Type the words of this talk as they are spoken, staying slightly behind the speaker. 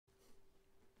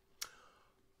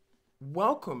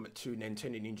Welcome to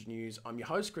Nintendo Ninja News. I'm your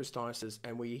host Chris Dices,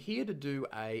 and we're here to do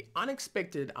a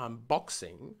unexpected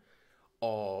unboxing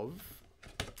of,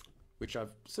 which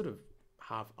I've sort of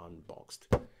half unboxed,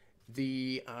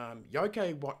 the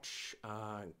Yokai Watch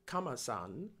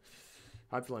Komasan.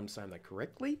 Hopefully I'm saying that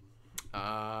correctly.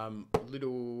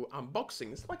 Little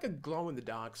unboxing. It's like a glow in the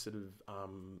dark sort of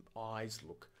eyes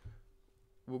look.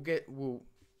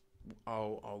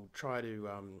 I'll try to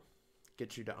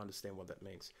get you to understand what that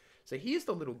means. So here's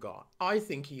the little guy. I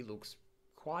think he looks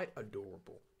quite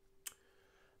adorable.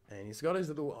 And he's got his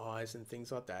little eyes and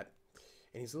things like that.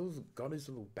 And he's got his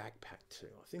little backpack too.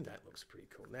 I think that looks pretty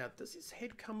cool. Now, does his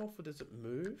head come off or does it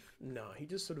move? No, he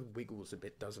just sort of wiggles a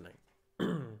bit, doesn't he?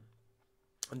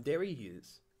 And there he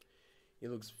is. He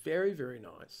looks very, very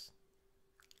nice.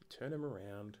 Turn him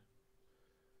around.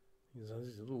 He's got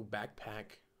his little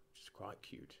backpack, which is quite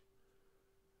cute.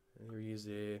 And there he is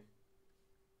there.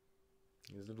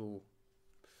 His little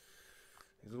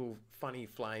funny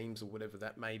flames or whatever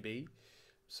that may be.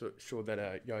 So sure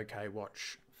that Yokai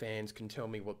Watch fans can tell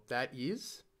me what that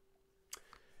is.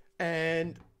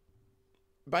 And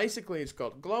basically it's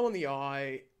got glow in the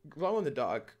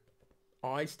dark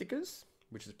eye stickers,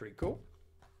 which is pretty cool.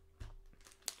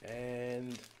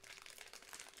 And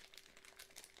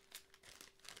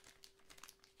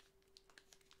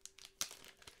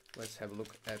let's have a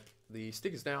look at the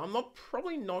stickers. Now, I'm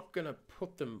probably not going to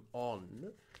put them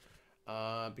on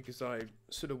because I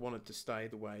sort of want it to stay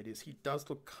the way it is. He does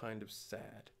look kind of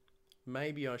sad.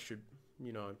 Maybe I should,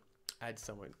 add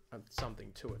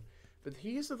something to it. But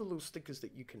here's the little stickers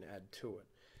that you can add to it.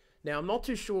 Now, I'm not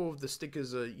too sure if the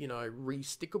stickers are,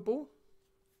 re-stickable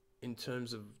in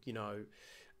terms of,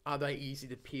 are they easy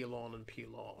to peel on and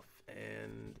peel off?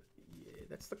 And yeah,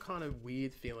 that's the kind of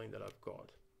weird feeling that I've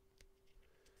got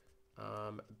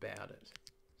about it.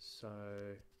 So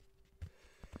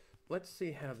let's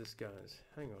see how this goes.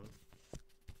 Hang on.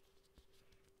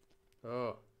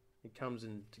 Oh, it comes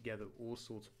in together all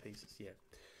sorts of pieces. Yeah.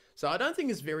 So I don't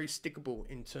think it's very stickable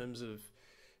in terms of,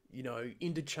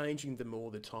 interchanging them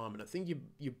all the time. And I think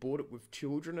you bought it with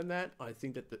children and that. I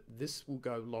think that this will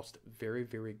go lost very,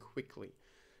 very quickly.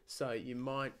 So you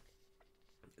might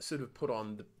sort of put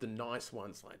on the nice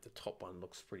ones, like the top one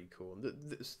looks pretty cool. And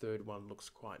this third one looks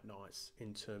quite nice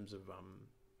in terms of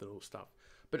the little stuff.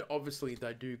 But obviously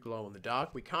they do glow in the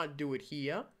dark. We can't do it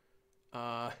here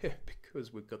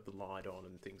because we've got the light on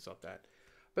and things like that.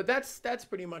 But that's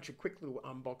pretty much a quick little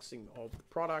unboxing of the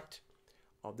product.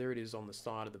 Oh, there it is on the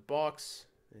side of the box.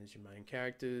 There's your main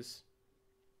characters.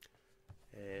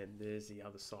 And there's the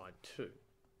other side too,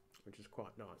 which is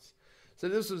quite nice. So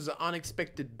this was an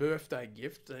unexpected birthday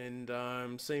gift, and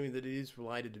seeming that it is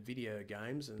related to video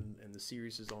games, and the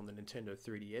series is on the Nintendo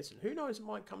 3DS, and who knows, it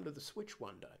might come to the Switch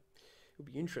one day.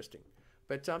 It'll be interesting.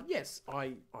 But yes,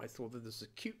 I thought that this is a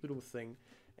cute little thing,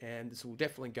 and this will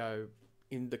definitely go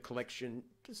in the collection.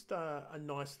 Just a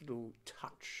nice little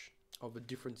touch of a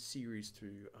different series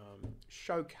to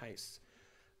showcase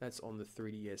that's on the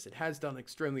 3DS. It has done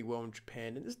extremely well in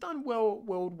Japan, and it's done well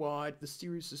worldwide. The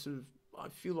series is sort of, I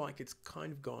feel like it's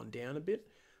kind of gone down a bit,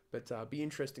 but be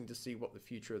interesting to see what the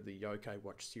future of the Yokai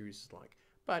Watch series is like.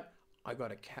 But I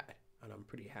got a cat, and I'm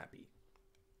pretty happy.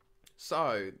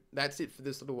 So that's it for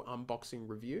this little unboxing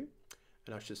review,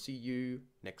 and I shall see you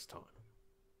next time.